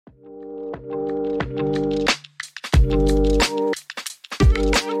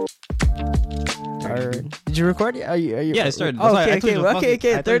Did you record? Are you? Yeah, I started. Oh, That's why I okay, told you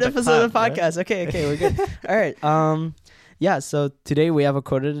okay. I Third told you to episode of the clap, podcast. Okay, we're good. All right. Yeah. So today we have a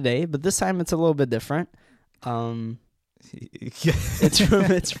quote of the day, but this time it's a little bit different.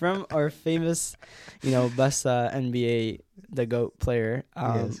 It's from our famous, best NBA the GOAT player,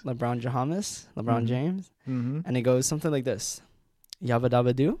 Yes. LeBron James, Mm-hmm. and it goes something like this: Yabba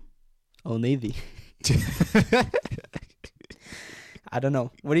dabba doo, oh Navy. I don't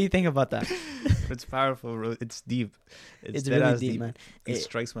know. What do you think about that? It's powerful, bro. It's deep. It's dead really ass deep, man. It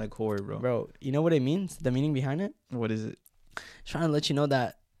strikes my core, bro. Bro, you know what it means? The meaning behind it? What is it? Trying to let you know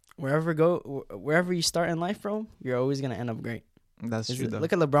that wherever you start in life, bro, you're always gonna end up great. That's true, though.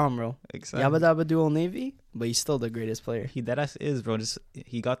 Look at LeBron, bro. Exactly. Yabba dabba doo, Old Navy, but he's still the greatest player. He dead ass is, bro.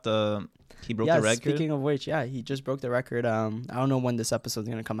 He broke the record. Speaking of which, he just broke the record. I don't know when this episode's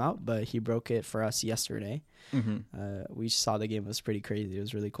gonna come out, but he broke it for us yesterday. Mm-hmm. We saw the game. It was pretty crazy. It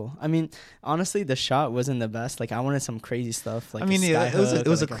was really cool. I mean, honestly, the shot wasn't the best. Like, I wanted some crazy stuff. Like, it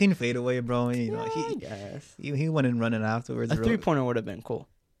was a clean fadeaway, bro. I guess he went in running afterwards. A bro. 3-pointer would have been cool.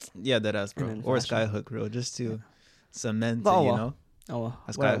 Yeah, that ass, bro. Or a skyhook, bro, just to cement it, you know. Oh well.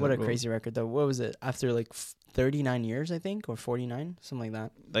 What a crazy record though. What was it? After like 39 years, I think, or 49, something like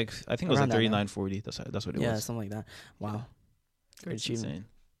that. Like I think it was like 39, 40. That's what it was. Yeah, something like that. Wow, great achievement. Insane.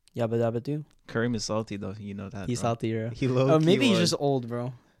 Yabba dabba doo. Kareem is salty though. You know that. He's bro. salty, bro. He low. Maybe he's just old,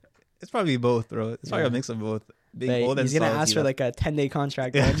 bro. It's probably both, bro. It's probably a mix of both. Being old and he's gonna salty, ask for like a 10-day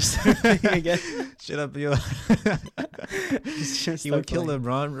contract. Yeah. Just again. Shut up, yo. He would kill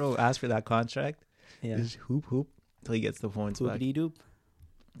LeBron, bro. Ask for that contract. Yeah. Just hoop till he gets the points back. Hoopity-doop.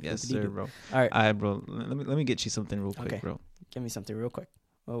 Yes, sir, bro. All right, bro. Let me get you something real quick, bro. Give me something real quick.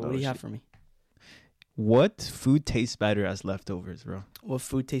 Well, what do you have for me? What food tastes better as leftovers, bro? What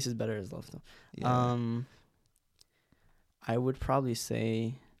food tastes better as leftovers? Yeah. I would probably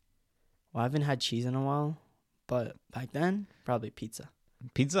say, I haven't had cheese in a while, but back then, probably pizza.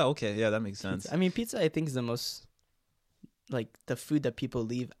 Pizza? Okay, yeah, that makes sense. I mean, pizza, I think, is the most, like, the food that people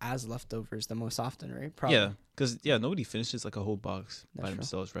leave as leftovers the most often, right? Probably. Yeah, because nobody finishes like a whole box by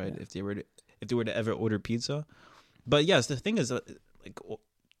themselves, right? Yeah. If they were to ever order pizza, but yes, the thing is, like,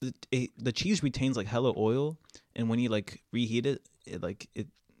 the cheese retains like hella oil, and when you like reheat it, it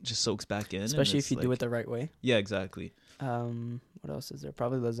just soaks back in. Especially if you do it the right way. Yeah, exactly. What else is there?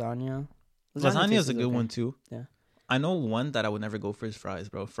 Probably lasagna. Lasagna is a good one too. Yeah. I know one that I would never go for is fries,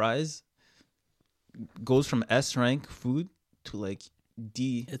 bro. Fries goes from S rank food to like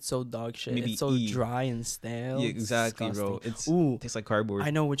D. It's so dog shit. Maybe it's so E. dry and stale. Yeah, exactly, bro. It tastes like cardboard.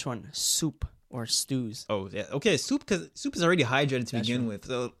 I know which one. Soup or stews. Oh yeah, okay. Soup, because soup is already hydrated to begin with,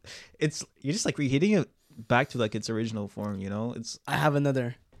 so you're just like reheating it back to like its original form. You know, I have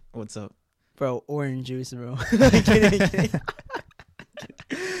another. What's up, bro? Orange juice, bro. kidding.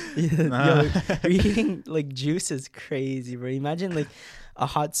 Yo, reheating like juice is crazy, bro. Imagine like a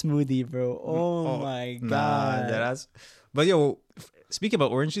hot smoothie, bro. Oh my god. But yo, speaking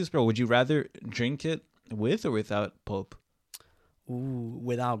about orange juice, bro, would you rather drink it with or without pulp? Ooh,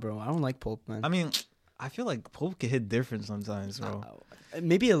 without, bro. I don't like pulp, man. I mean, I feel like pulp can hit different sometimes, bro.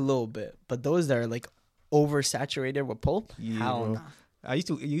 Maybe a little bit, but those that are like oversaturated with pulp, hell bro. Nah. I used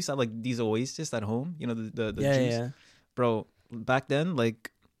to have like these Oasis at home, you know, the juice. Yeah. Bro, back then,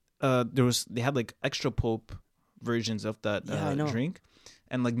 like, they had like extra pulp versions of that drink.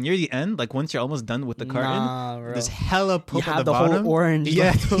 And like near the end, like once you're almost done with the carton, there's hella pulp at the bottom. Whole orange.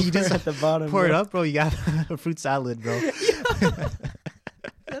 Yeah, you just at the bottom. Pour it up, bro. You got a fruit salad, bro.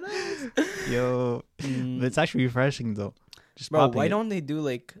 Yo, but it's actually refreshing though. Just bro, why don't they do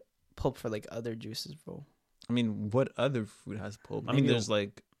like pulp for like other juices, bro? I mean, what other fruit has pulp? I mean, there's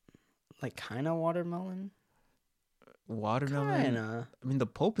like kind of watermelon. Kinda. I mean, the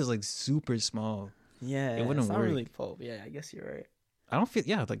pulp is like super small. Yeah, it wouldn't it's not work. really pulp. Yeah, I guess you're right. I don't feel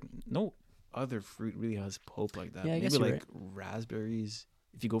like no other fruit really has pulp like that. Yeah, I maybe guess you're like raspberries.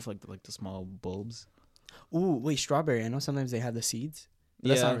 If you go for like the small bulbs. Ooh, wait, strawberry. I know sometimes they have the seeds. But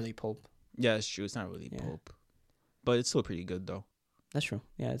that's not really pulp. Yeah, it's true. It's not really pulp, but it's still pretty good though. That's true.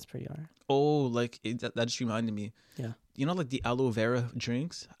 Yeah, it's pretty alright. Oh, like that just reminded me. Yeah. You know, like the aloe vera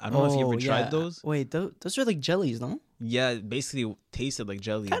drinks. I don't know if you ever tried those. Wait, those are like jellies, no? Yeah, it basically tasted like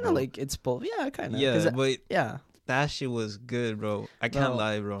jelly. Kind of like it's pulp. Yeah, kind of. Yeah, but yeah, that shit was good, bro. I can't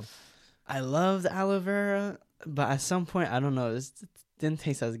lie, bro. I love the aloe vera, but at some point, I don't know, it didn't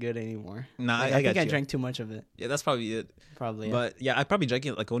taste as good anymore. Nah, like, I think I drank too much of it. Yeah, that's probably it. Probably. Yeah. But yeah, I probably drank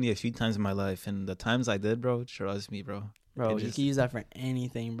it like only a few times in my life, and the times I did, bro, trust me, bro. Bro, you can use that for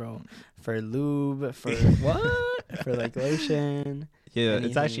anything, bro. For lube, for what? For like lotion. Yeah,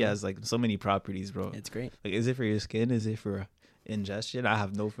 it actually has like so many properties, bro. It's great. Like, is it for your skin? Is it for ingestion. I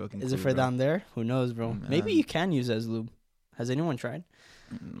have no fucking clue. Is it for down there? Who knows, bro? Man. Maybe you can use it as lube. Has anyone tried?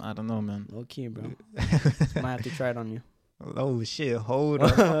 I don't know, man. Low key, bro. Might have to try it on you. Oh shit! Hold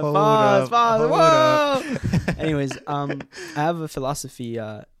up! Pause. Anyways, I have a philosophy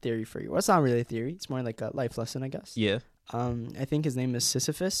theory for you. Well, it's not really a theory. It's more like a life lesson, I guess. Yeah. I think his name is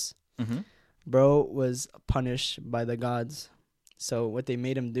Sisyphus. Mm-hmm. Bro was punished by the gods. So what they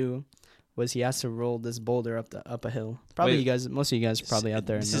made him do was he has to roll this boulder up a hill. Probably most of you guys are probably out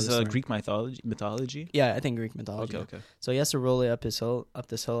there. This is Greek mythology. Yeah, I think Greek mythology. Okay. So he has to roll it up this hill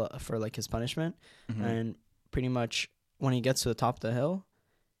for like his punishment, and pretty much when he gets to the top of the hill,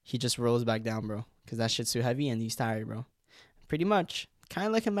 he just rolls back down, bro, because that shit's too heavy and he's tired, bro. Pretty much, kind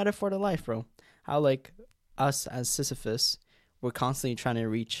of like a metaphor to life, bro. How like us as Sisyphus, we're constantly trying to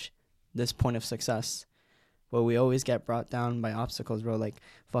reach this point of success, but we always get brought down by obstacles, bro. Like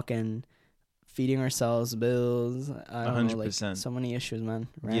fucking feeding ourselves, bills. I don't know, like so many issues, man.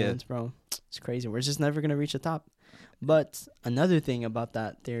 Rants, bro. It's crazy. We're just never gonna reach the top. But another thing about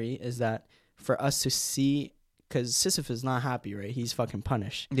that theory is that for us to see, because Sisyphus is not happy, right? He's fucking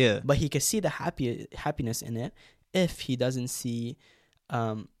punished. Yeah. But he could see the happiness in it if he doesn't see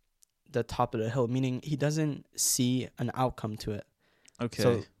the top of the hill, meaning he doesn't see an outcome to it. Okay.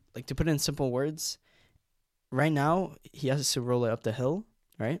 So, like, to put it in simple words, right now he has to roll it up the hill,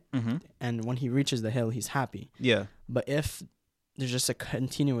 right? Mm-hmm. And when he reaches the hill, he's happy. Yeah. But if there's just a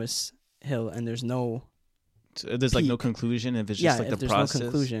continuous hill and there's no there's like no conclusion, if it's just like the process. If there's no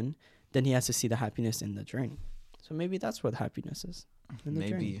conclusion, then he has to see the happiness in the journey. So maybe that's what happiness is. In the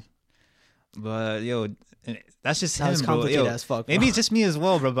journey. But yo, that's just that him, was complicated bro. as fuck. Bro. Maybe it's just me as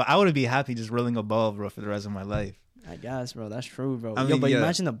well, bro. But I would be happy just rolling a ball, bro, for the rest of my life. I guess, bro. That's true, bro. I mean, but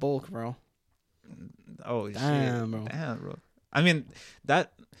imagine the bulk, bro. Oh, damn, shit. Damn, bro. I mean,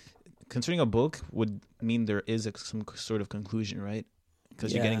 that considering a bulk would mean there is some sort of conclusion, right?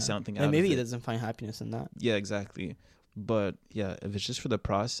 Because you're getting something out of it. Maybe he doesn't find happiness in that. Yeah, exactly. But yeah, if it's just for the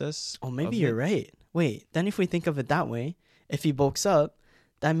process. Oh, maybe you're right. Wait, then if we think of it that way, if he bulks up,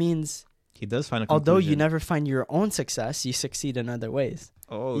 that means he does find a conclusion. Although you never find your own success, you succeed in other ways.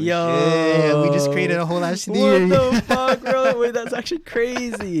 Oh, shit. We just created a whole ass theory. What the fuck, bro? Wait, that's actually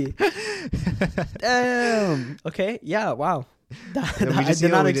crazy. Damn. Okay. Yeah, wow. I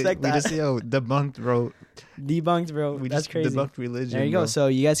did not expect that. We just, debunked, bro. Debunked, bro. That's crazy. Debunked religion. There you go. So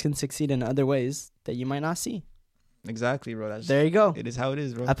you guys can succeed in other ways that you might not see. Exactly, bro. There you go. It is how it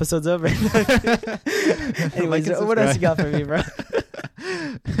is, bro. Episode's over. Anyways, what else you got for me, bro?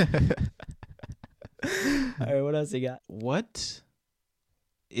 All right, what else you got? What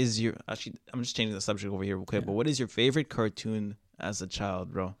is your... Actually, I'm just changing the subject over here real quick, but what is your favorite cartoon as a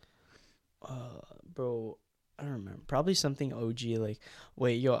child, bro? Bro, I don't remember. Probably something OG, like...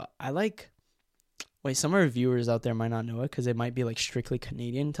 some of our viewers out there might not know it because it might be, like, strictly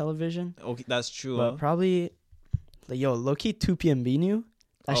Canadian television. Okay, that's true, But probably... low-key 2PMB new.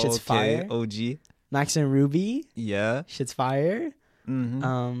 That shit's fire. OG. Max and Ruby. Yeah. Shit's fire.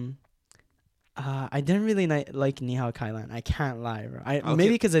 Mm-hmm. I didn't really like Nihao Kailan. I can't lie, bro.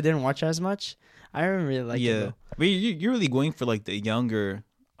 Maybe because I didn't watch as much. I didn't really like it, though. But you're really going for, like, the younger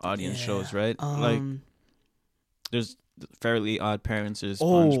audience shows, right? Like, there's Fairly Odd Parents, there's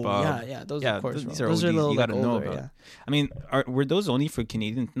SpongeBob. Yeah, those of course. These are those OGs are a little you gotta know older, about. Yeah. I mean, were those only for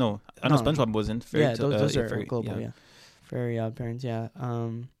Canadian? No, I know SpongeBob wasn't. Those are global, yeah. Very Odd Parents, yeah.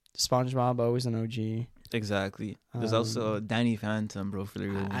 SpongeBob, always an OG. Exactly. There's also Danny Phantom, bro, for the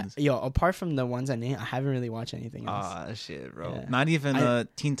real ones. Apart from the ones I named, I haven't really watched anything else. Ah, shit, bro. Yeah. Not even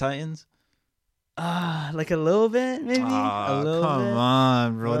Teen Titans? Like a little bit, maybe? A little come bit.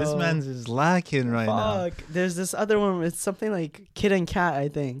 on, bro. This man's just lacking right now. There's this other one. It's something like Kid and Cat, I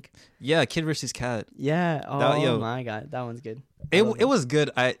think. Yeah, Kid versus Cat. Yeah. My God. That one's good. It was good.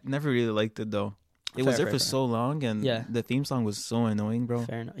 I never really liked it, though. It was there for so long, and the theme song was so annoying, bro.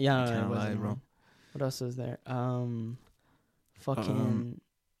 Fair enough. Yeah, it wasn't, bro. What else was there?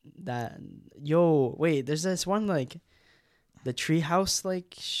 Wait, there's this one, like, the Treehouse,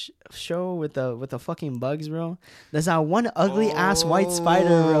 like, show with the fucking bugs, bro. There's that one ugly ass white spider,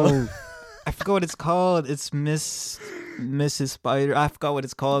 bro. I forgot what it's called. It's Mrs. Spider. I forgot what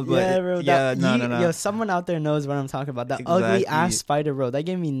it's called, but yeah, bro. No. Yo, someone out there knows what I'm talking about. That ugly ass spider, bro. That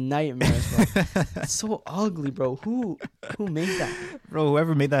gave me nightmares, bro. It's so ugly, bro. Who made that? Bro,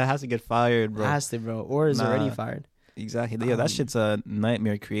 whoever made that has to get fired, bro. Has to, bro. Or is already fired. Exactly. Yeah, that shit's a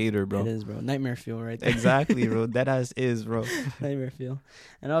nightmare creator, bro. It is, bro. Nightmare fuel right there. Exactly, bro. That ass is, bro. Nightmare fuel.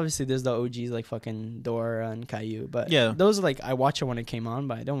 And obviously there's the OGs like fucking Dora and Caillou. But those are like, I watch it when it came on,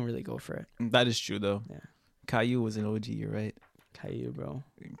 but I don't really go for it. That is true, though. Yeah. Caillou was an OG, you're right. Caillou, bro.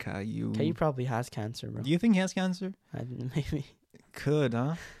 Caillou probably has cancer, bro. Do you think he has cancer? Maybe. Could,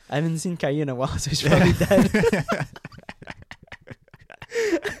 huh? I haven't seen Caillou in a while, so he's probably dead.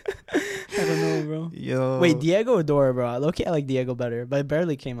 I don't know, bro. Yo. Wait, Diego or Dora, bro? Low-key, I like Diego better, but it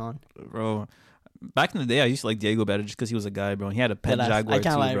barely came on. Bro, back in the day, I used to like Diego better just because he was a guy, bro. He had a pet jaguar I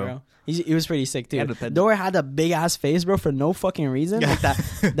can't too, lie, bro. He was pretty sick, too. He Dora had a big-ass face, bro, for no fucking reason. Like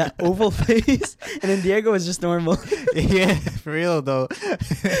that oval face. And then Diego was just normal. Yeah, for real, though.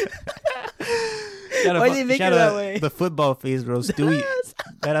 Why did he make it that way? The football face, bro. Stewie.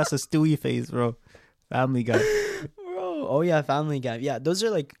 That's a Stewie face, bro. Family Guy. Bro. Oh, yeah, Family Guy. Yeah, those are,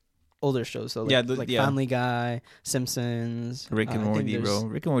 like, older shows. So, like, Family Guy, Simpsons. Rick and Morty, bro.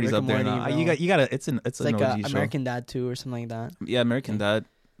 Rick and Morty's up there now. Bro. You gotta, it's like an OG show. American Dad 2 or something like that. Yeah, American Dad.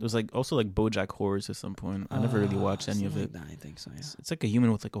 It was like also like BoJack Horse at some point. I never really watched any of it. Like that, I think so. Yeah. It's like a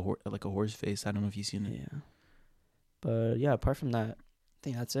human with like a horse face. I don't know if you've seen it. Yeah. But yeah, apart from that, I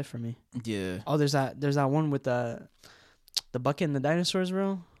think that's it for me. Yeah. Oh, there's that one with the bucket and the dinosaurs,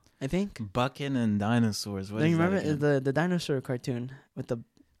 bro. I think. Bucket and dinosaurs. What Do is you that remember again? the dinosaur cartoon with the?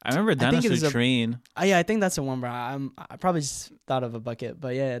 I remember Dinosaur Train. Yeah, I think that's the one, bro. I probably just thought of a bucket,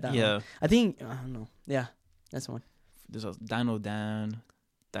 but yeah, that one. I think I don't know. Yeah, that's the one. There's a Dino Dan,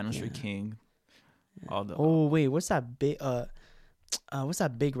 Dinosaur King. Yeah. Oh wait, what's that big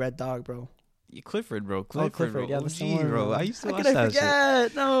big red dog, bro? Clifford, bro. Clifford, bro. Yeah, OG, bro. I used to watch that shit.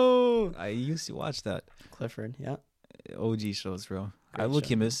 Forget? No. I used to watch that. Clifford, yeah. OG shows, bro. Great I look-y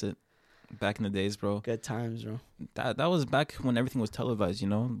show, miss it. Back in the days, bro. Good times, bro. That was back when everything was televised, you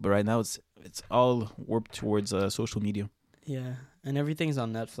know. But right now, it's all warped towards social media. Yeah, and everything's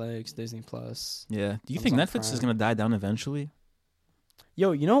on Netflix, Disney Plus. Yeah. Do you think Netflix is gonna die down eventually?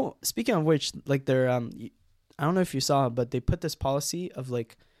 Yo, you know, speaking of which, like they're I don't know if you saw, but they put this policy of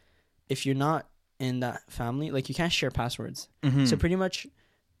like, if you're not in that family, like you can't share passwords. Mm-hmm. So pretty much,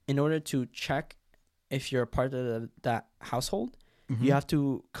 in order to check if you're a part of that household, you have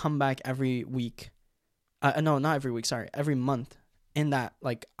to come back every week. No, not every week. Sorry, every month in that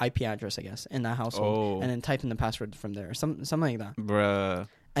like IP address, I guess, in that household, and then type in the password from there, something like that. Bruh.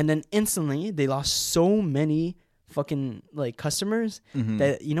 And then instantly, they lost so many fucking like customers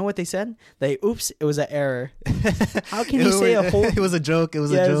that you know what they said? Oops, it was an error. How can you say a whole? It was a joke. It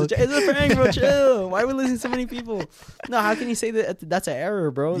was a joke. It's a prank, bro. Chill. Why are we losing so many people? No, how can you say that's an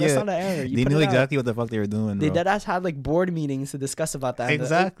error, bro? That's not an error. They knew exactly what the fuck they were doing. They bro. deadass had like board meetings to discuss about that.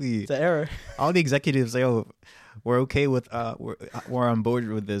 Exactly. It's an error. All the executives say, "Oh, we're okay with we're on board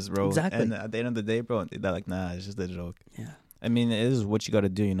with this, bro." Exactly. And at the end of the day, bro, they're like, "Nah, it's just a joke." Yeah. I mean, it is what you got to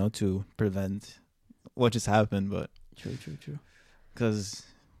do, you know, to prevent what just happened, but. True. Because,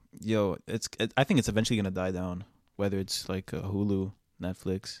 I think it's eventually gonna die down. Whether it's like Hulu,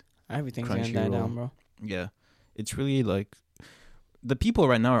 Netflix, everything's gonna die down, bro. Yeah, it's really like the people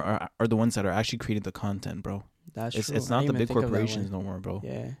right now are the ones that are actually creating the content, bro. That's true. It's not the big corporations no more, bro.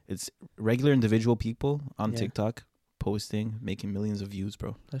 Yeah, it's regular individual people on TikTok posting, making millions of views,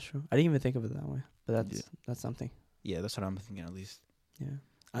 bro. That's true. I didn't even think of it that way, but that's something. Yeah, that's what I'm thinking at least.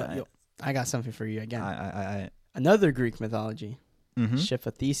 Yeah, I got something for you again. I Another Greek mythology. Ship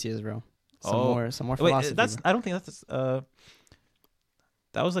of Theseus, bro. Some more philosophy. Wait, I don't think that's that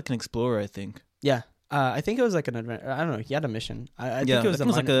was like an explorer, I think. Yeah. I think it was like an adventure. I don't know. He had a mission. I think it was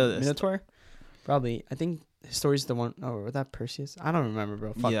like a Minotaur. Probably. I think his story's the one. Oh, was that Perseus? I don't remember,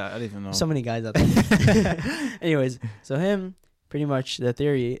 bro. Fuck. Yeah, I don't even know. So many guys out there. Anyways, so him, pretty much the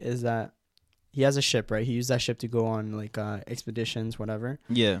theory is that he has a ship, right? He used that ship to go on like expeditions, whatever.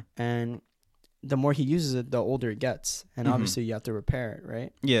 Yeah. And the more he uses it, the older it gets, and obviously you have to repair it,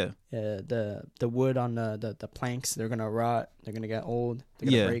 right? Yeah. The wood on the planks, they're gonna rot, they're gonna get old, they're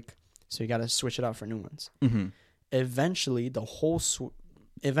gonna break, so you gotta switch it out for new ones. Eventually, it's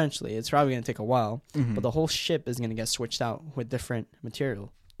probably gonna take a while, but the whole ship is gonna get switched out with different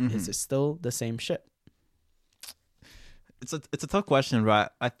material. Is it still the same ship? It's a tough question, right?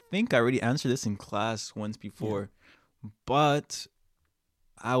 I think I already answered this in class once before, but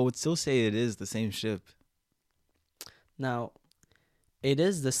I would still say it is the same ship. Now, it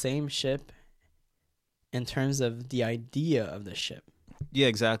is the same ship in terms of the idea of the ship. Yeah,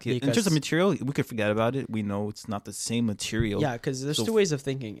 exactly. In terms of material, we could forget about it. We know it's not the same material. Yeah, because there's two ways of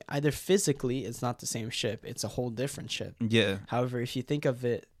thinking. Either physically, it's not the same ship. It's a whole different ship. Yeah. However, if you think of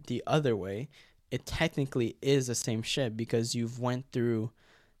it the other way, it technically is the same ship because you've went through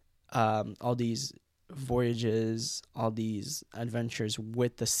all these voyages, all these adventures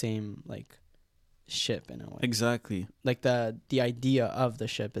with the same like ship in a way. Exactly. Like the idea of the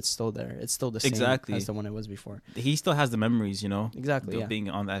ship, it's still there. It's still the same as the one it was before. He still has the memories, you know. Exactly. Being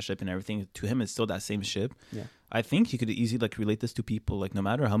on that ship and everything. To him, it's still that same ship. Yeah. I think you could easily like relate this to people. Like no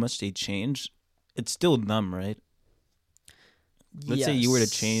matter how much they change, it's still them, right? Let's say you were to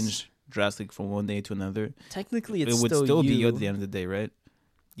change drastically from one day to another. Technically, it would still be you at the end of the day, right?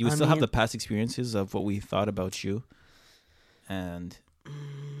 You would still have the past experiences of what we thought about you. And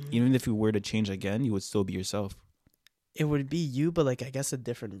even if you were to change again, you would still be yourself. It would be you, but like I guess a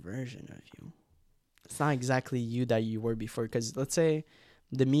different version of you. It's not exactly you that you were before. Because let's say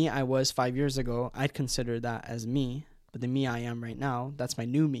the me I was 5 years ago, I'd consider that as me. But the me I am right now, that's my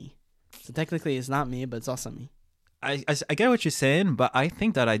new me. So technically it's not me, but it's also me. I get what you're saying, but I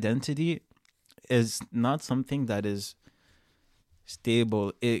think that identity is not something that is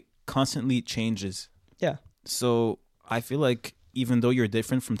stable. It constantly changes. Yeah. So I feel like even though you're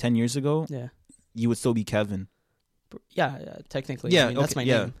different from 10 years ago, you would still be Kevin. Yeah, technically. Yeah, I mean, that's my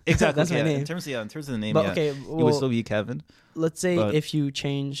name. Exactly. That's my name. In terms of the name, but, okay, well, you would still be Kevin. Let's say if you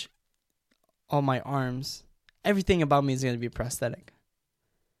change all my arms, everything about me is going to be prosthetic.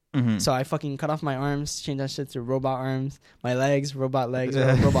 Mm-hmm. So I fucking cut off my arms, change that shit to robot arms, my legs, robot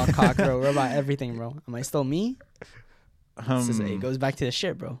cock, bro, robot everything, bro. Am I still me? It goes back to the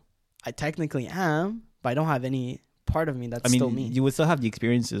shit, bro. I technically am, but I don't have any part of me that's still me. You would still have the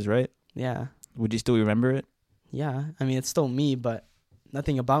experiences, right? Yeah. Would you still remember it? Yeah. I mean, it's still me, but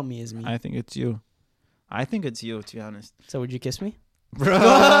nothing about me is me. I think it's you. To be honest. So would you kiss me? Bro,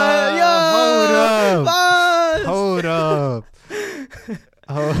 hold up.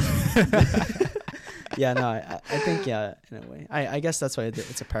 Yeah, no, I think, yeah, in a way. I guess that's why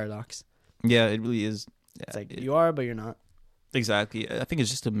it's a paradox. Yeah, it really is. Yeah, it's like you are, but you're not. Exactly. I think it's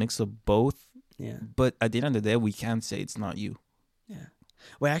just a mix of both. Yeah. But at the end of the day, we can't say it's not you. Yeah.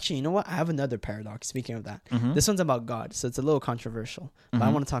 Wait, actually, you know what? I have another paradox. Speaking of that, this one's about God, so it's a little controversial, but I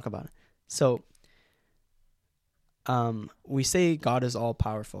want to talk about it. So, we say God is all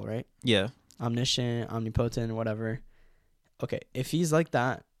powerful, right? Yeah. Omniscient, omnipotent, whatever. Okay, if he's like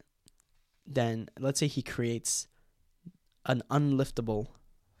that, then let's say he creates an unliftable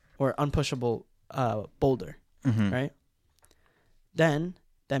or unpushable boulder, right? Then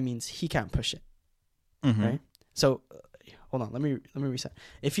that means he can't push it, right? So hold on, let me reset.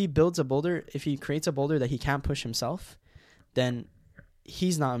 If he creates a boulder that he can't push himself, then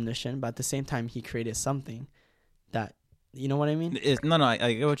he's not omniscient, but at the same time he created something that, you know what I mean?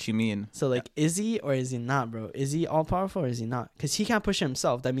 I get what you mean. So like, is he or is he not, bro? Is he all powerful or is he not? Because he can't push it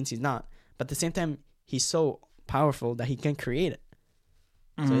himself, that means he's not. But at the same time, he's so powerful that he can create it.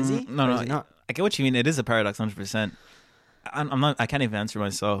 So is he? No, is he not? I get what you mean. It is a paradox, 100%. I'm not. I can't even answer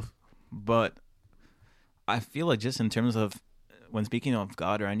myself, but I feel like just in terms of when speaking of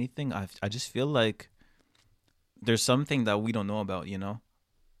God or anything, I just feel like there's something that we don't know about. You know,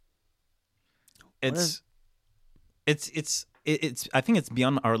 it's. I think it's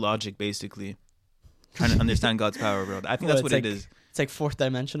beyond our logic, basically. Trying to understand God's power, bro. I think that's what it is. It's like fourth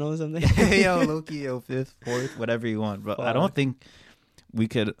dimensional or something. Yo, Loki, yo, fifth, fourth, whatever you want, bro. I don't think we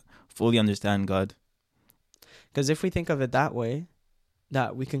could fully understand God. Because if we think of it that way,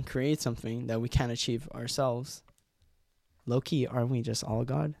 that we can create something that we can't achieve ourselves, low-key, aren't we just all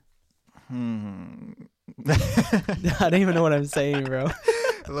God? I don't even know what I'm saying, bro.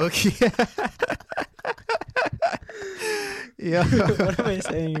 Low-key. Yeah. What am I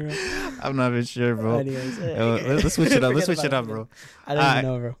saying, bro? I'm not even sure, bro. Anyways, let's switch it up. Let's switch it up, bro. I don't even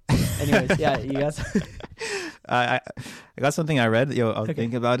know, bro. Anyways, yeah, you guys. I got something I read. Yo, I'll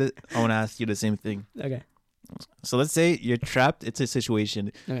think about it. I want to ask you the same thing. Okay. So let's say you're trapped. It's a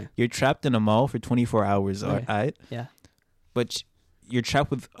situation. Okay. You're trapped in a mall for 24 hours. Okay. All right. Yeah. But you're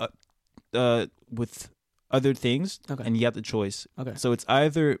trapped with other things, and you have the choice. Okay. So it's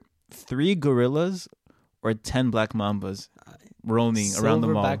either 3 gorillas or 10 black mambas roaming around the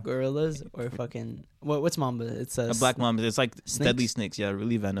mall. Silverback gorillas or fucking what's mamba? It's a black mamba. It's like snakes? Deadly snakes. Yeah,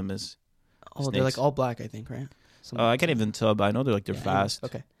 really venomous. Oh, snakes. They're like all black, I think, right? I can't even tell, but I know they're fast.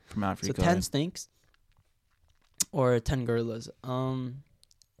 Okay. From Africa. So 10 snakes or 10 gorillas.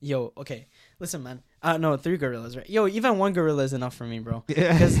 Yo, okay. Listen, man. No, 3 gorillas, right? Yo, even 1 gorilla is enough for me, bro.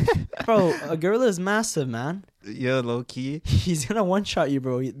 Yeah. Because, bro, a gorilla is massive, man. Yeah, low key. He's gonna one-shot you,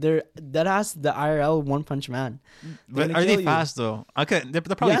 bro. That has the IRL One Punch Man. But are they fast, though? Okay, they're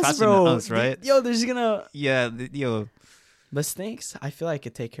probably faster than us, right? They're just gonna... Yeah, yo. But snakes, I feel like I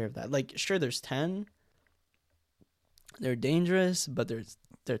could take care of that. Like, sure, there's 10. They're dangerous, but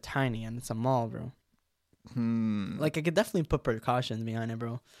they're tiny, and it's a mall, bro. Like, I could definitely put precautions behind it,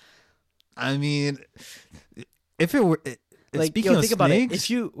 bro. I mean, if it were... Like, speaking yo, of think about it. If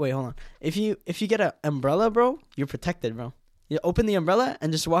you... Wait, hold on. If you get an umbrella, bro, you're protected, bro. You open the umbrella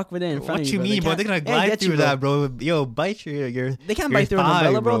and just walk with it in front of you, What you mean, bro? They're gonna glide through that, bro. Yo, bite your They can't bite through an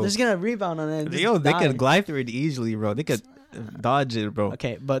umbrella, bro. They're just gonna rebound on it. Yo, they can glide through it easily, bro. They could... dodge it, bro.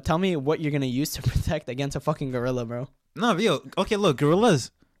 Okay, but tell me what you're gonna use to protect against a fucking gorilla, bro. No, yo. Okay, look,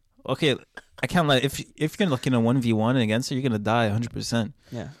 gorillas. Okay, I can't lie. If you're gonna look in a 1v1 against it, you're gonna die 100%.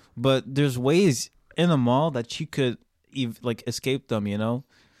 Yeah. But there's ways in a mall that you could like escape them. You know,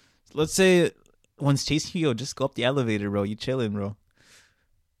 let's say one's chasing you, just go up the elevator, bro. You chilling, bro.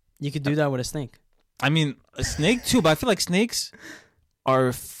 You could do that with a snake. I mean, a snake too, but I feel like snakes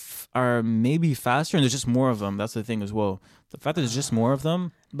are maybe faster, and there's just more of them. That's the thing as well. The fact that there's just more of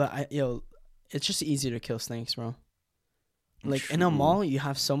them. But it's just easier to kill snakes, bro. Like True. in a mall, you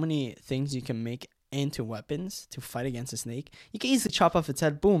have so many things you can make into weapons to fight against a snake. You can easily chop off its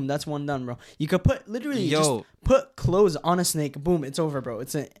head. Boom, that's one done, bro. You could put just put clothes on a snake. Boom, it's over, bro.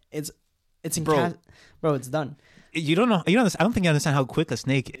 It's in bro. Bro, it's done. You don't know. I don't think you understand how quick a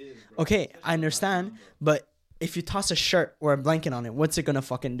snake is. Okay, I understand, but if you toss a shirt or a blanket on it, what's it gonna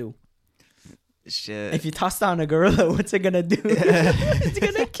fucking do? Shit. If you toss down a gorilla, what's it gonna do? It's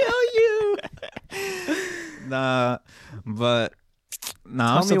gonna kill you. Nah, Tell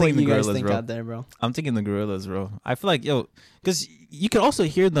I'm still me what thinking the you guys gorillas, think bro. out there, bro. I'm thinking the gorillas, bro. I feel like, because you could also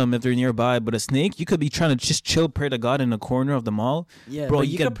hear them if they're nearby, but a snake, you could be trying to just chill, pray to God in a corner of the mall. Yeah, bro, but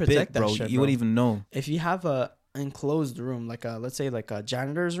you could get protect bit, bro. that shit, You bro. wouldn't even know. If you have a enclosed room, like let's say like a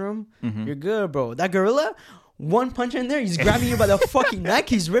janitor's room, Mm-hmm. you're good, bro. That gorilla, one punch in there, he's grabbing you by the fucking neck,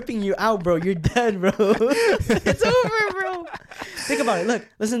 he's ripping you out, bro. You're dead, bro. It's over, bro. Think about it. Look,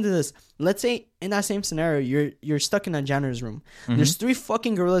 listen to this. Let's say in that same scenario, you're stuck in a janitor's room. Mm-hmm. There's 3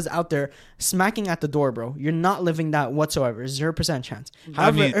 fucking gorillas out there smacking at the door, bro. You're not living that whatsoever. 0% chance.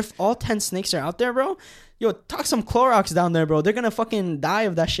 However, if all 10 snakes are out there, bro, yo, talk some Clorox down there, bro. They're gonna fucking die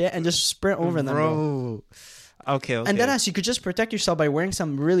of that shit and just sprint over them, bro. Okay. And then you could just protect yourself by wearing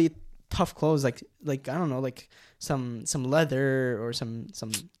some really tough clothes, like I don't know, like some leather or some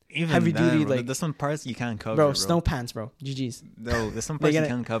Even heavy then, duty, bro, like there's some parts you can't cover, bro, snow pants, bro. GG's. No, there's some parts you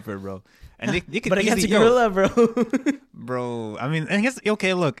can't cover, bro. And they could But against a easily, gorilla, bro. bro. I mean, I guess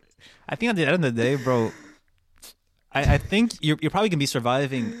okay. Look, I think at the end of the day, bro, I think you're probably gonna be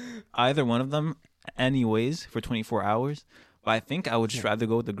surviving either one of them, anyways, for 24 hours. But I think I would just rather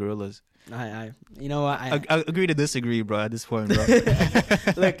go with the gorillas. You know what? I agree to disagree, bro. At this point, bro.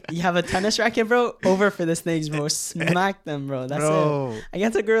 Look, you have a tennis racket, bro. Over for the snakes, bro. Smack them, bro. That's it.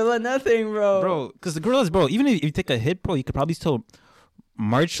 Against a gorilla, nothing, bro. Bro, because the gorillas, bro. Even if you take a hit, bro, you could probably still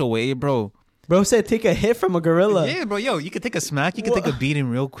march away, bro. Bro said take a hit from a gorilla. Yeah, bro. Yo, you could take a smack. You could take a beating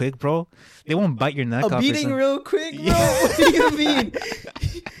real quick, bro. They won't bite your neck off. A beating real quick, bro. Yeah. What do you mean?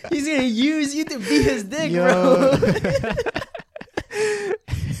 He's gonna use you to beat his dick, bro.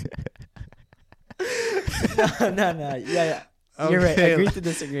 No. Yeah. Okay. You're right. Agree to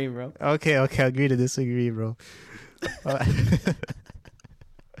disagree, bro. Okay. Agree to disagree, bro. That's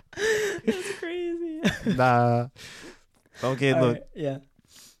crazy. Nah. Okay, look. Right, yeah.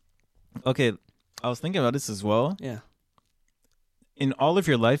 Okay, I was thinking about this as well. Yeah. In all of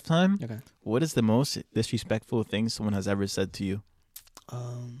your lifetime, Okay. what is the most disrespectful thing someone has ever said to you?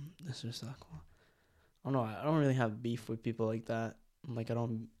 Disrespectful. I don't know. I don't really have beef with people like that. Like I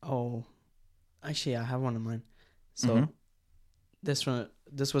don't. Oh, actually, I have one in mind. So, this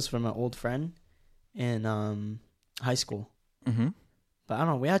was from an old friend in high school. Mm-hmm. But I don't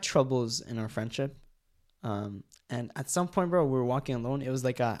know. We had troubles in our friendship. And at some point, bro, we were walking alone. It was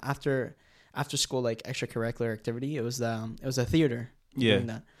like after school, like extracurricular activity. It was a theater. Yeah. Doing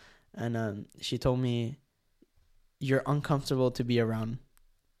that. And she told me, "You're uncomfortable to be around."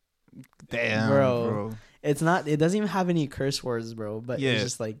 Damn, bro. It's not. It doesn't even have any curse words, bro. But Yeah. it's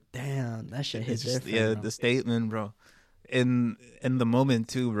just like, damn, that shit hits different. Yeah, bro. the statement, bro. In the moment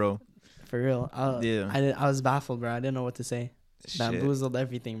too, bro. For real. I was baffled, bro. I didn't know what to say. Bamboozled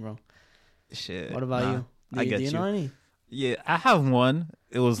everything, bro. Shit. What about you? Do you know any? Yeah, I have one.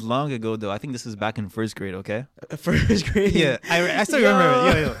 It was long ago though. I think this is back in first grade. Okay. First grade. Yeah, I still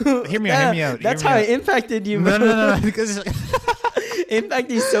remember. Yo, hear me out. That's how it impacted you, bro. No, because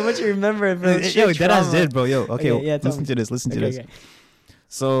impacted you so much. You remember it, bro. Yo, that I did, bro. Yo, okay. Yeah, listen to this. Listen to this. Okay.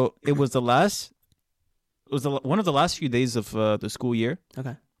 So it was one of the last few days of the school year.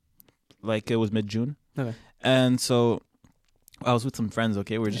 Okay. Like it was mid-June. Okay. And so I was with some friends.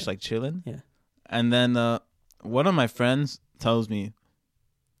 Okay, we were just like chilling. Yeah. And then one of my friends tells me,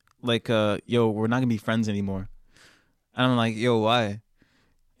 like, yo, we're not gonna be friends anymore. And I'm like, yo, why?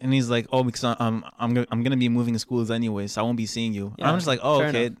 And he's like, oh, because I'm gonna be moving schools anyway, so I won't be seeing you. Yeah, and I'm just like, oh,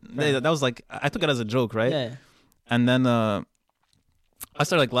 okay. That was like, I took it as a joke, right? Yeah. And then I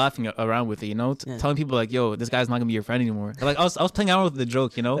started like laughing around with it, you know, telling people like, yo, this guy's not gonna be your friend anymore. Like I was playing out with the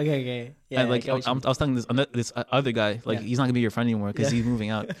joke, you know. Okay. Yeah. And like I was telling this other guy, like he's not gonna be your friend anymore because he's moving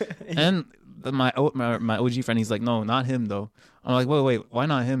out. And my OG friend, he's like, no, not him though. I'm like, wait, why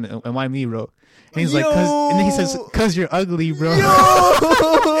not him and why me, bro? And he's like, and then he says, cause you're ugly, bro. Yo,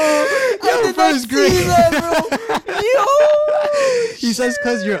 first grade. That, bro. Yo, he says,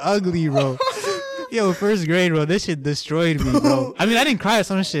 cause you're ugly, bro. Yo, first grade, bro. This shit destroyed me, bro. I mean, I didn't cry at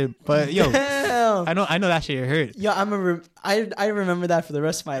some shit, but yo, damn. I know that shit hurt. Yo, I remember that for the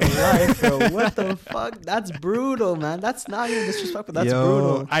rest of my life, bro. What the fuck? That's brutal, man. That's not even disrespectful. That's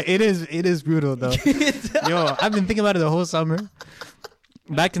brutal. It is brutal though. Yo, I've been thinking about it the whole summer.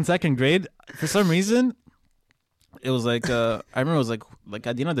 Back in second grade, for some reason, it was like I remember it was like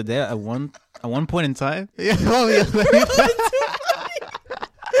at the end of the day, at one point in time. Yeah, He's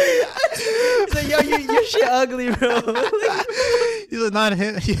like, yo, your shit ugly, bro. He's like,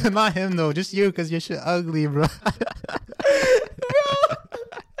 not him though, just you, cause your shit ugly, bro. I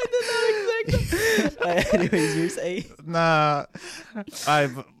did not expect that. Anyways, you're saying? Nah,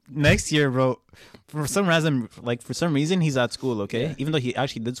 next year, bro. For some reason, he's at school, okay? Yeah. Even though he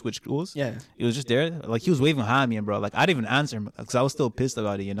actually did switch schools. Yeah. He was just there. Like, he was waving hi at me, bro. Like, I didn't even answer him because I was still pissed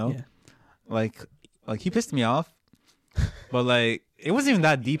about it, you know? Yeah. Like he pissed me off. But, like, it wasn't even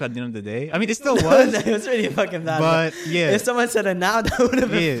that deep at the end of the day. I mean, it still was. It was really fucking bad. But, yeah. If someone said it now, that would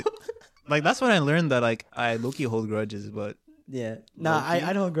have been... Yeah. Like, that's when I learned that, like, I low-key hold grudges, but... Yeah. Nah, I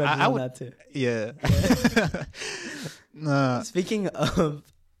don't hold grudges on that, too. Yeah. Nah. Speaking of...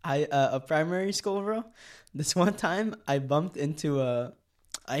 a primary school, bro. This one time I bumped into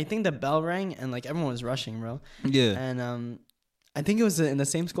I think the bell rang and like everyone was rushing, bro. Yeah. And I think it was in the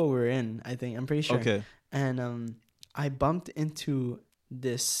same school we were in. I'm pretty sure. Okay. And I bumped into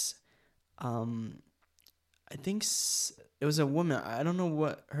this. I think it was a woman. I don't know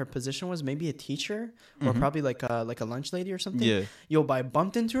what her position was. Maybe a teacher or probably like a lunch lady or something. Yeah. Yo, but I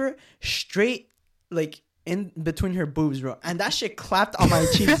bumped into her straight like in between her boobs, bro, and that shit clapped on my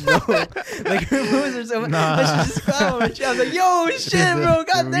cheeks, bro. Like her boobs or something. Nah. But she just clapped on my cheeks. I was like, "Yo, shit, bro,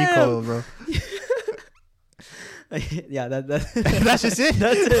 goddamn." Recoil, bro. Yeah, that's just it.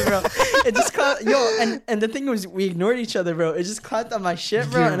 That's it, bro. It just clapped. Yo, and the thing was, we ignored each other, bro. It just clapped on my shit,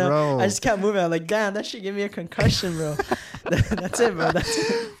 bro, Yeah, and bro. I just kept moving. I'm like, damn, that shit gave me a concussion, bro. That's it, bro.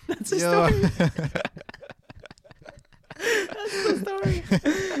 That's the story. That's the story.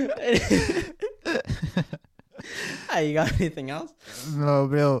 You got anything else? No,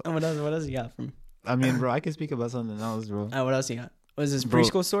 bro. And what else you got from? I mean, bro, I can speak about something else, bro. What else you got? Was this Bro.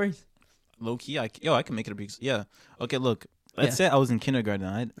 preschool stories? Low key, I can make it a preschool. Yeah. Okay, look. Let's say I was in kindergarten,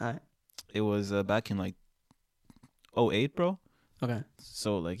 right? All right. It was back in like 2008, bro. Okay.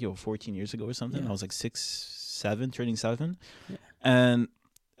 So like 14 years ago or something. Yeah. I was like 6, 7, turning 7, Yeah. and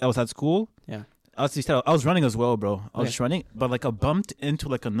I was at school. Yeah. I was running as well, bro. I was Okay. just running, but like I bumped into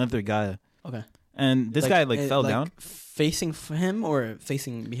like another guy, Okay. and this guy like fell down. Facing him or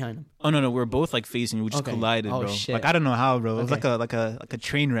facing behind him? Oh no, we were both like facing. We just Okay. collided, Oh, bro. shit. Like I don't know how, bro. It was Okay. like a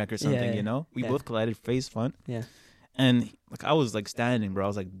train wreck or something, Yeah. you know. We Yeah. both collided face front. Yeah. And like I was like standing, bro. I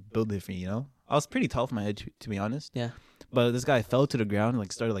was like built different, you know. I was pretty tall for my age, to be honest. Yeah. But this guy fell to the ground and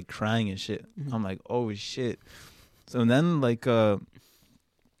like started like crying and shit. Mhm. I'm like, oh shit. So then like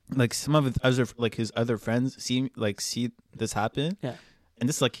some of his other friends see this happen. Yeah. And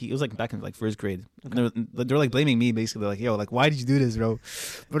this like he was like back in like first grade. Okay. And they were like blaming me basically, like, yo, like why did you do this, bro?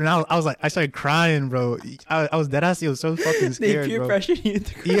 But now I was like, I started crying, bro. I was dead ass. I was so fucking scared, They peer bro. pressured you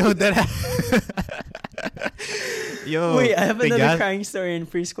to cry. Yo, dead ass. Yo, Wait, I have another crying story in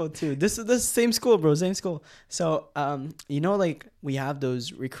preschool too. This is the same school, bro. Same school. So, like we have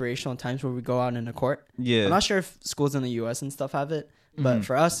those recreational times where we go out in the court. Yeah. I'm not sure if schools in the U.S. and stuff have it, but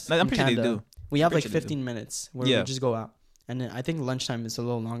for us, I'm in pretty sure Canada, they do. we have like Pretty sure they 15 minutes where Yeah. we just go out, and then I think lunchtime is a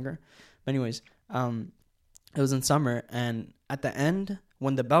little longer. But anyways, it was in summer, and at the end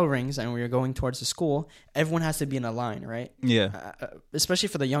when the bell rings and we are going towards the school, everyone has to be in a line, right? Yeah. Especially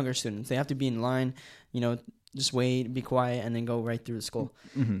for the younger students, they have to be in line. Just wait, be quiet, and then go right through the school.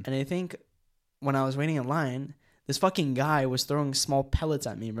 Mm-hmm. And I think when I was waiting in line, this fucking guy was throwing small pellets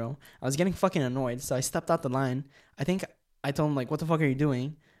at me, bro. I was getting fucking annoyed, so I stepped out the line. I think I told him, like, what the fuck are you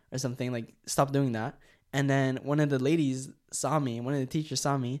doing? Or something, like, stop doing that. And then one of the ladies saw me, one of the teachers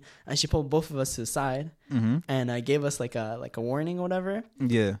saw me, and she pulled both of us to the side and gave us, like a warning or whatever.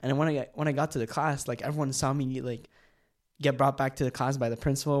 Yeah. And when I got to the class, like, everyone saw me, like, get brought back to the class by the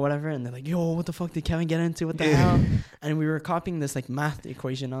principal or whatever, and they're like, yo, what the fuck did Kevin get into? What the hell? And we were copying this like math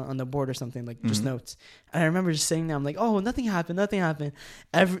equation on the board or something, like just notes. And I remember just sitting there, I'm like, oh, nothing happened.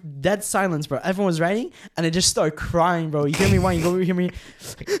 Dead silence, bro. Everyone was writing, and I just started crying, bro. You hear me whine, you hear me,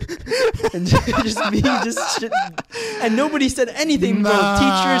 and just me, just shit. And nobody said anything, bro.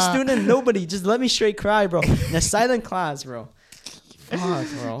 Teacher, student, nobody. Just let me straight cry, bro. In a silent class, bro. Fuck,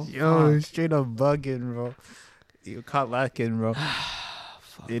 bro. Yo, Fuck. straight up bugging, bro. You caught lacking, bro.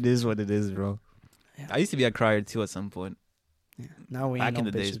 It is what it is, bro. Yeah. I used to be a crier too at some point. Yeah. Now we Back ain't no in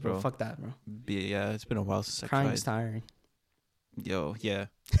the bitches, days, bro. Fuck that, bro. Yeah, it's been a while since I Crying cried. is tiring. Yo, yeah.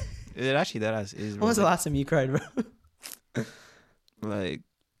 It actually, that ass is, bro. When was the last time you cried, bro? Like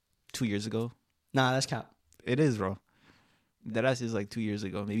 2 years ago. Nah, that's cap. It is, bro. That ass is like 2 years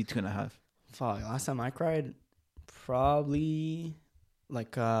ago, maybe 2.5. Fuck, last time I cried, probably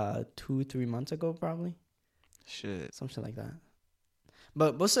like 2-3 months ago, probably. Shit. Something like that.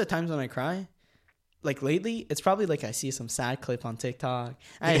 But most of the times when I cry, like lately, it's probably like I see some sad clip on TikTok.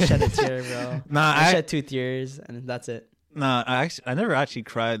 I shed a tear, bro. I shed 2 tears, and that's it. Nah, I never actually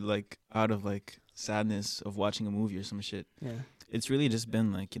cried like out of like sadness of watching a movie or some shit. Yeah. It's really just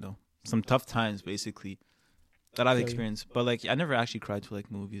been like, some tough times basically that I've experienced. But like I never actually cried to like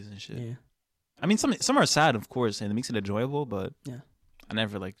movies and shit. Yeah. I mean some are sad, of course, and it makes it enjoyable, but yeah, I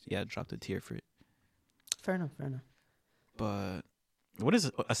never dropped a tear for it. Fair enough. But what is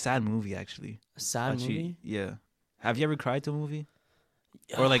a sad movie actually? A sad movie? Yeah. Have you ever cried to a movie?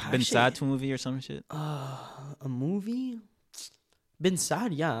 Or like been sad to a movie or some shit? A movie? Been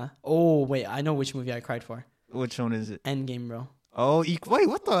sad, yeah. Oh wait, I know which movie I cried for. Which one is it? Endgame, bro. Oh, wait,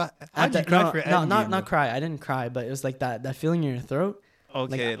 what the? How'd you cry for Endgame? No, not cry. I didn't cry, but it was like that feeling in your throat.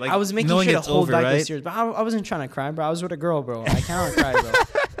 Okay, like I was making sure to hold back the tears, but I wasn't trying to cry, bro. I was with a girl, bro. I cannot cry, bro.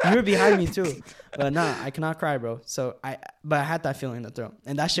 You were behind me too, but nah, I cannot cry, bro. So I had that feeling in the throat,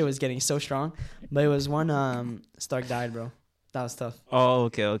 and that shit was getting so strong. But it was when Stark died, bro. That was tough.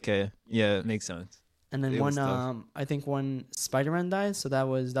 Oh, okay. Yeah, it makes sense. And then I think when Spider-Man died, so that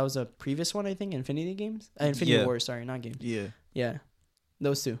was a previous one, I think, Infinity War, sorry, not games. Yeah,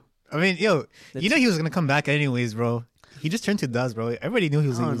 those two. I mean, yo, you know he was gonna come back anyways, bro. He just turned to dust, bro. Everybody knew he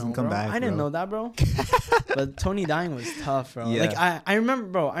was gonna come back. I didn't know that, bro. But Tony dying was tough, bro. Yeah. Like I remember,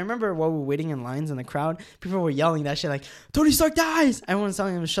 bro. I remember while we were waiting in lines in the crowd, people were yelling that shit like, "Tony Stark dies!" Everyone's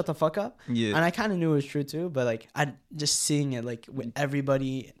telling him to shut the fuck up. Yeah. And I kind of knew it was true too, but like I just seeing it like with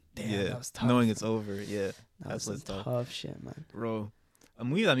everybody. Damn, that was tough. Knowing it's over, yeah. That's what's tough shit, man. Bro, a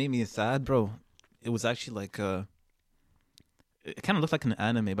movie that made me sad, bro. It was actually like it kind of looked like an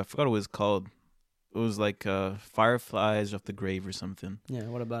anime, but I forgot what it was called. It was like Fireflies of the Grave or something. Yeah,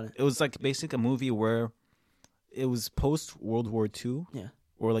 what about it? It was like basically a movie where it was post World War II. Yeah.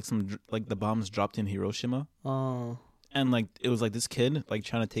 Or like the bombs dropped in Hiroshima. Oh. And like it was like this kid like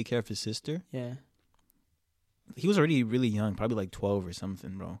trying to take care of his sister. Yeah. He was already really young, probably like 12 or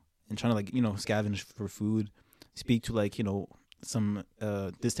something, bro. And trying to like, scavenge for food, speak to like, some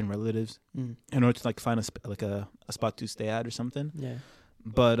distant relatives in order to like find a spot to stay at or something. Yeah.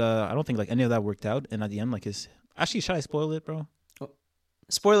 But I don't think like any of that worked out. And at the end, like actually, should I spoil it, bro? Oh.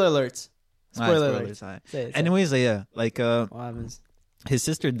 Spoiler alerts. Spoiler alerts. Say. Anyways, yeah, like what happens? His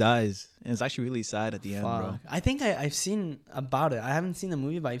sister dies, and it's actually really sad at the end, bro. I think I've seen about it. I haven't seen the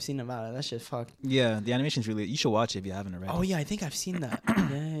movie, but I've seen about it. That shit fucked. Yeah, the animation's really. You should watch it if you haven't already. Oh yeah, I think I've seen that.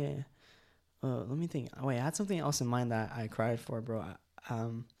 yeah. Let me think. Oh wait, I had something else in mind that I cried for, bro.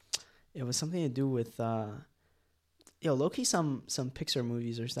 It was something to do with low-key some Pixar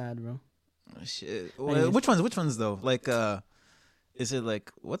movies are sad, bro. Oh, shit. Which ones though? Like is it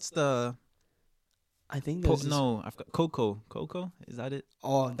like what's the I think I've got Coco, is that it?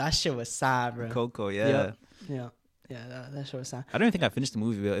 Oh, that shit was sad, bro. Coco, yeah. Yeah, that shit was sad. I don't even think I finished the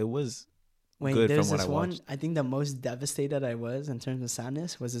movie, but it was good from what I watched. I think the most devastated I was in terms of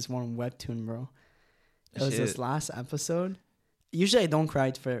sadness was this one webtoon, bro. It was this last episode. Usually I don't cry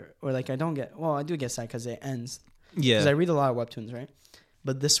I do get sad because it ends. Yeah. Because I read a lot of webtoons, right?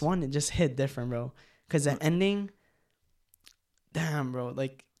 But this one, it just hit different, bro. Because the ending, damn, bro.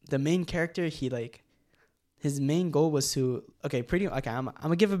 Like, the main character, his main goal was to, I'm going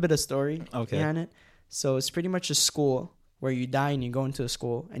to give a bit of story behind it. So it's pretty much a school where you die and you go into a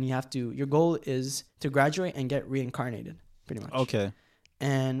school and your goal is to graduate and get reincarnated, pretty much. Okay.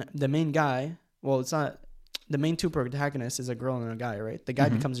 And the main guy, it's not, the main two protagonists is a girl and a guy, right? The guy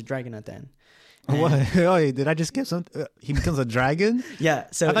becomes a dragon at the end. What? Oh, did I just get something? He becomes a dragon? Yeah.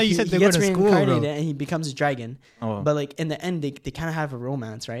 So I thought you said he gets reincarnated and he becomes a dragon. Oh. But like in the end, they kind of have a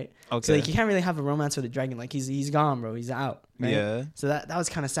romance, right? Okay. So like you can't really have a romance with a dragon. Like he's gone, bro. He's out. Right? Yeah. So that was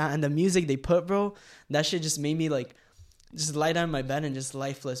kind of sad. And the music they put, bro, that shit just made me like just lie down in my bed and just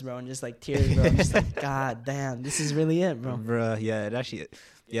lifeless, bro, and just like tears, bro. I'm just like, God damn, this is really it, bro. Bruh, yeah, it actually,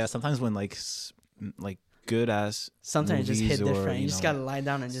 yeah. Sometimes when like good ass. Sometimes it just hit different. You just gotta lie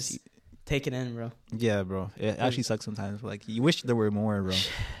down and just take it in, bro. Yeah, bro. It actually sucks sometimes. Like you wish there were more, bro.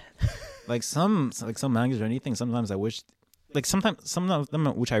 like some mangas or anything. Sometimes I wish, like some of them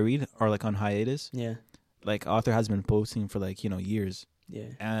which I read are like on hiatus. Yeah. like author has been posting for like years. Yeah.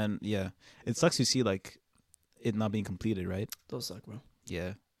 And yeah, it sucks to see like it not being completed, right? Those suck, bro.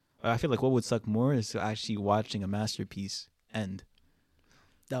 Yeah, I feel like what would suck more is actually watching a masterpiece end.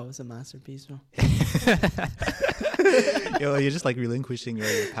 That was a masterpiece, bro. Yo, you're just like relinquishing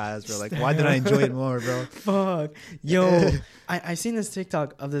your past, bro. Like, why did I enjoy it more, bro? Fuck. Yo, I seen this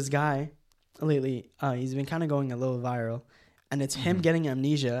TikTok of this guy lately. He's been kind of going a little viral, and it's him getting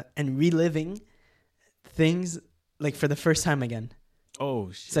amnesia and reliving things like for the first time again.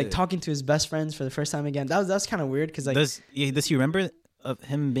 Oh shit! It's like talking to his best friends for the first time again. That's kind of weird because like does he remember of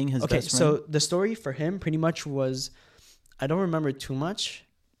him being his best friend? So the story for him pretty much was, I don't remember too much,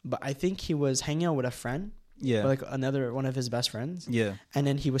 but I think he was hanging out with a friend. Yeah. Or like another one of his best friends. Yeah. And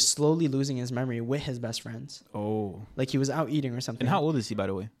then he was slowly losing his memory with his best friends. Oh. Like he was out eating or something. And how old is he, by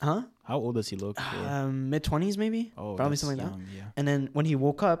the way? Huh? How old does he look? Mid-20s maybe. Oh, probably something like young, that. Yeah. And then when he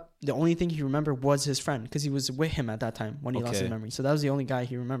woke up, the only thing he remembered was his friend because he was with him at that time when he lost his memory. So that was the only guy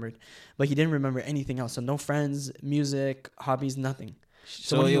he remembered. But he didn't remember anything else. So no friends, music, hobbies, nothing.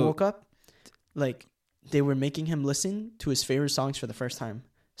 So when he woke up, like they were making him listen to his favorite songs for the first time.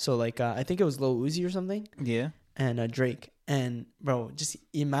 So like I think it was Lil Uzi or something. Yeah. And Drake. And bro, just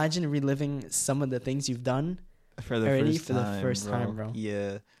imagine reliving some of the things you've done for the first time, bro.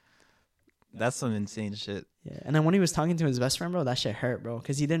 Yeah. That's some insane shit. Yeah. And then when he was talking to his best friend, bro, that shit hurt, bro,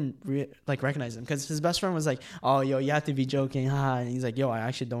 because he didn't recognize him. Because his best friend was like, "Oh, yo, you have to be joking, haha." And he's like, "Yo, I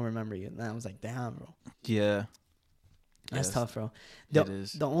actually don't remember you." And I was like, "Damn, bro." Yeah. That's tough, bro. It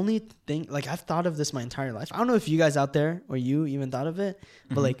is. The only thing, like, I've thought of this my entire life. I don't know if you guys out there or you even thought of it,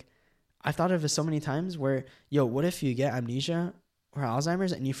 but like, I've thought of it so many times where, yo, what if you get amnesia or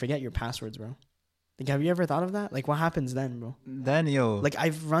Alzheimer's and you forget your passwords, bro? Like, have you ever thought of that? Like, what happens then, bro? Then, yo. Like,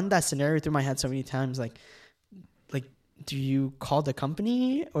 I've run that scenario through my head so many times. Like, do you call the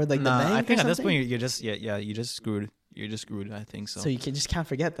company or like the bank? I think at this point you're just you just screwed. You're just screwed. I think so. So you just can't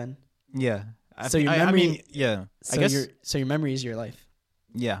forget then. Yeah. So your memory. Yeah. So I guess. So your memory is your life.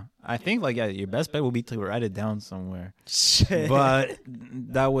 Yeah, I think your best bet will be to write it down somewhere. Shit. But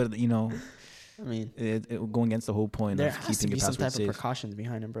that would, I mean, it will go against the whole point there of has to keeping be your some password type safe. of precautions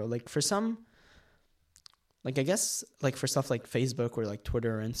behind it, bro. Like for some, like I guess, like for stuff like Facebook or like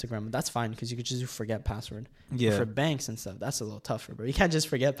Twitter or Instagram, that's fine because you could just forget password. Yeah. But for banks and stuff, that's a little tougher, bro. You can't just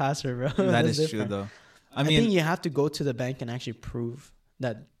forget password, bro. That is true, though. I think you have to go to the bank and actually prove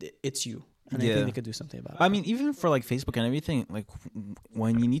that it's you. And I think they could do something about it. I mean, even for like Facebook and everything, like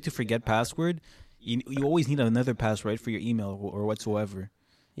when you need to forget password, you always need another password for your email or whatsoever.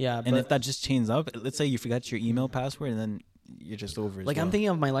 Yeah. And if that just changes up, let's say you forgot your email password and then you're just over. Like I'm thinking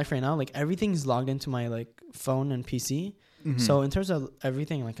of my life right now, like everything's logged into my like phone and PC. Mm-hmm. So in terms of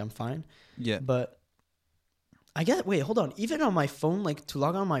everything, like I'm fine. Yeah. But I guess, wait, hold on. Even on my phone, like to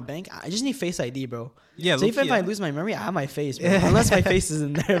log on my bank, I just need Face ID, bro. Yeah. So even if I lose my memory, I have my face, bro. Unless my face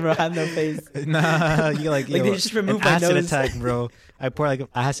isn't there, bro. I have no face. Nah, you like they just remove my acid nose. attack, bro. I pour like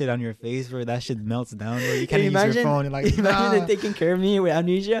acid on your face, bro. That shit melts down, bro. You can't use your phone. You're like, imagine they taking care of me with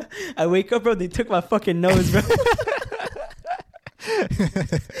amnesia. I wake up, bro. They took my fucking nose, bro. They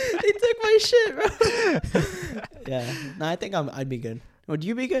took my shit, bro. Yeah. No, I think I'd be good. Would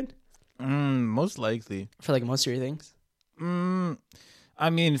you be good? Most likely. For like most of your things? I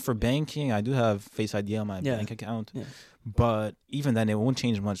mean, for banking, I do have Face ID on my bank account. Yeah. But even then, it won't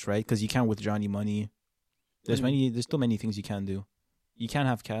change much, right? Because you can't withdraw any money. There's still many things you can do. You can't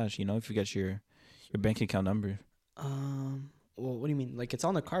have cash, if you get your bank account number. Well, what do you mean? Like it's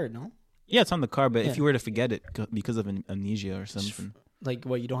on the card, no? Yeah, it's on the card, but if you were to forget it because of amnesia or something. Like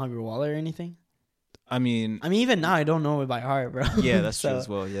what, you don't have your wallet or anything? I mean, even now, I don't know it by heart, bro. Yeah, that's true as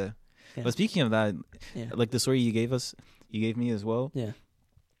well, yeah. But speaking of that, like the story you gave me as well. Yeah.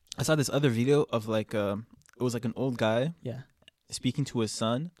 I saw this other video of like, it was like an old guy. Yeah. Speaking to his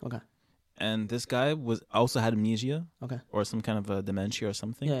son. Okay. And this guy also had amnesia. Okay. Or some kind of a dementia or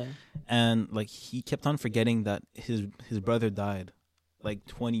something. Yeah. And like he kept on forgetting that his brother died like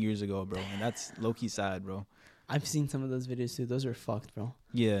 20 years ago, bro. And that's low-key sad, bro. I've seen some of those videos too. Those are fucked, bro.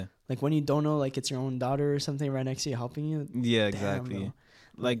 Yeah. Like when you don't know, like it's your own daughter or something right next to you helping you. Yeah, exactly. Damn,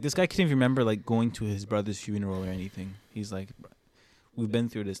 like this guy couldn't even remember like going to his brother's funeral or anything. He's like, we've been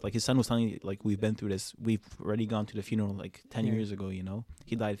through this. Like his son was telling me, like, we've been through this. We've already gone to the funeral like 10 years ago, He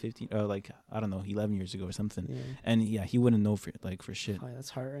died 11 years ago or something. Yeah. And yeah, he wouldn't know for shit. Oh, that's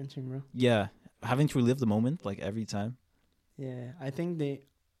heart-wrenching, bro. Yeah. Having to relive the moment like every time. Yeah. I think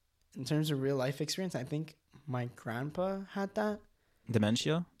in terms of real life experience, I think my grandpa had that.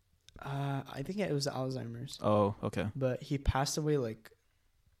 Dementia? I think it was Alzheimer's. Oh, okay. But he passed away like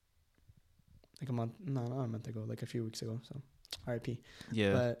a month. No, not a month ago. Like a few weeks ago. So, R.I.P.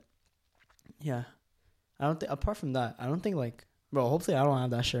 Yeah. But yeah, I don't think. Apart from that, I don't think like, bro. Hopefully, I don't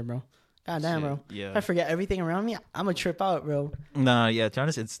have that shit, bro. God damn, bro. Yeah. If I forget everything around me, I'm gonna trip out, bro. Nah, yeah. To be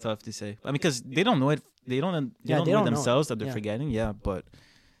honest, it's tough to say. I mean, because they don't know it. They don't know themselves that they're forgetting. Yeah, but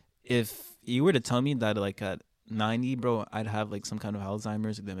if you were to tell me that like at 90, bro, I'd have like some kind of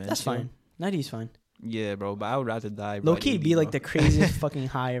Alzheimer's or dementia. That's fine. 90's fine. Yeah, bro, but I would rather die. Low key, be like the craziest fucking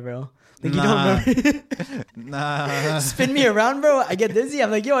high, bro. Like, you don't remember? Nah. Spin me around, bro. I get dizzy. I'm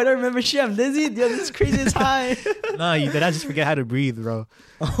like, yo, I don't remember shit. I'm dizzy. Yo, this is craziest high. Nah, you did. I just forget how to breathe, bro.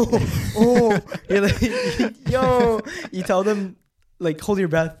 Oh, you're like, yo. You tell them, like, hold your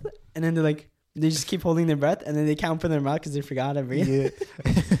breath, and then they're like, they just keep holding their breath, and then they can't open their mouth because they forgot how to breathe.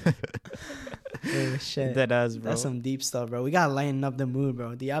 Yeah. Oh, shit. That does, bro. That's some deep stuff, bro. We gotta lighten up the mood,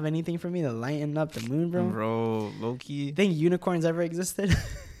 bro. Do you have anything for me to lighten up the mood, bro? Bro, low key. Think unicorns ever existed?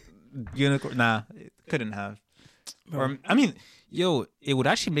 Unicorn? Nah, it couldn't have. Or I mean, yo, it would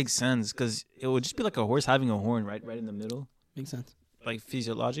actually make sense because it would just be like a horse having a horn, right in the middle. Makes sense. Like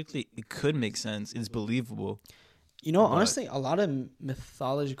physiologically, it could make sense. It's believable. You know, honestly, a lot of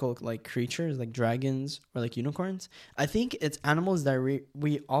mythological like creatures, like dragons or like unicorns, I think it's animals that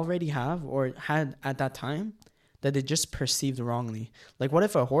we already have or had at that time that they just perceived wrongly. Like, what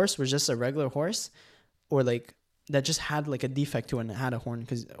if a horse was just a regular horse, or like that just had like a defect to it and it had a horn,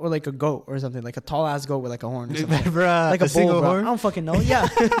 or like a goat or something, like a tall ass goat with like a horn, or something. Bruh, like a bull, bro. horn? I don't fucking know. Yeah,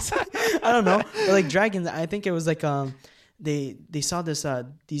 I don't know. But like dragons, I think it was like they saw this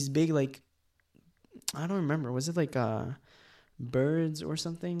these big like. I don't remember. Was it like birds or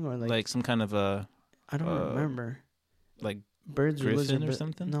something, or like some kind of a? I don't remember. Like birds or lizards or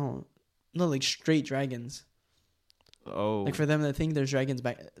something? No, like straight dragons. Oh, like for them to think there's dragons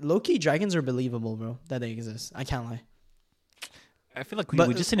back. Low key, dragons are believable, bro. That they exist. I can't lie. I feel like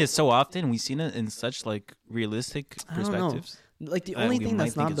we just seen it so often. We've seen it in such like realistic perspectives. Like the only thing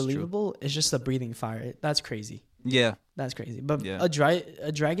that's not believable true. is just the breathing fire. That's crazy. Yeah, that's crazy. But a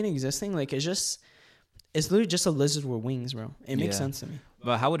dragon existing, like it's literally just a lizard with wings, bro. It makes sense to me.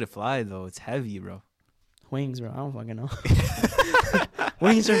 But how would it fly though? It's heavy, bro. Wings, bro. I don't fucking know.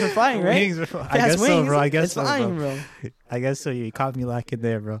 Wings are for flying, right? Wings are for, I guess so, bro. I guess it's so, flying, bro. I guess so. You caught me lacking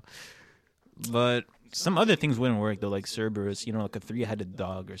there, bro. But some other things wouldn't work though, like Cerberus. You know, like a 3-headed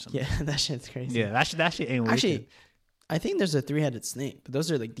dog or something. Yeah, that shit's crazy. Yeah, that shit ain't working. Actually, I think there's a 3-headed snake, but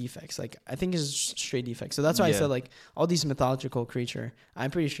those are like defects. Like I think it's straight defects. So that's why I said like all these mythological creature.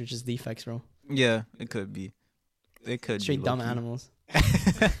 I'm pretty sure just defects, bro. Yeah, it could be. It could straight be dumb animals.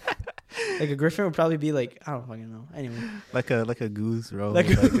 Like a griffin would probably be like, I don't fucking know. Anyway, like a goose, bro. Like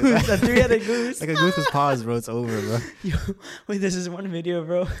a 3-headed goose. Like a goose with paws, bro. It's over, bro. Yo, wait, this is one video,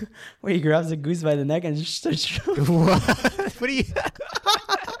 bro, where he grabs a goose by the neck and just starts. What? What are you? I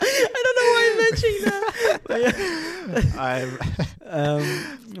don't know why I'm mentioning that.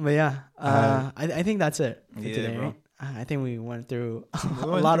 But yeah, I think that's it for today, bro. right? I think we went through a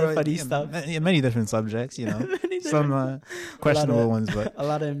lot of funny stuff. Many different subjects, you know. Some questionable ones, but a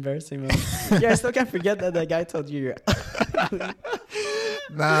lot of embarrassing ones. Yeah, I still can't forget that guy told you you're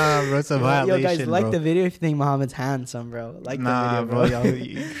Nah, bro, it's a violation. Yo, guys, like bro. the video if you think Muhammad's handsome, bro. Like the video, bro. Yo,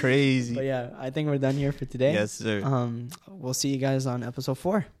 you crazy. But yeah, I think we're done here for today. Yes, sir. We'll see you guys on episode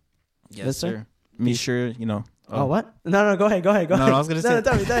 4. Yes, sir. Be sure, you know. Oh, what? No, go ahead. No, I was gonna say. No,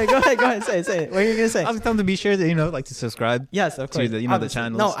 tell me. Go ahead. Say it. What are you gonna say? I was telling them to be sure that like to subscribe. Yes, of course. To the the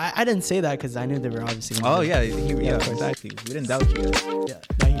channels. No, I didn't say that because I knew they were obviously. Oh yeah, exactly. We didn't doubt you. Yeah,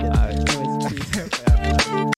 no, he didn't. Anyways, peace.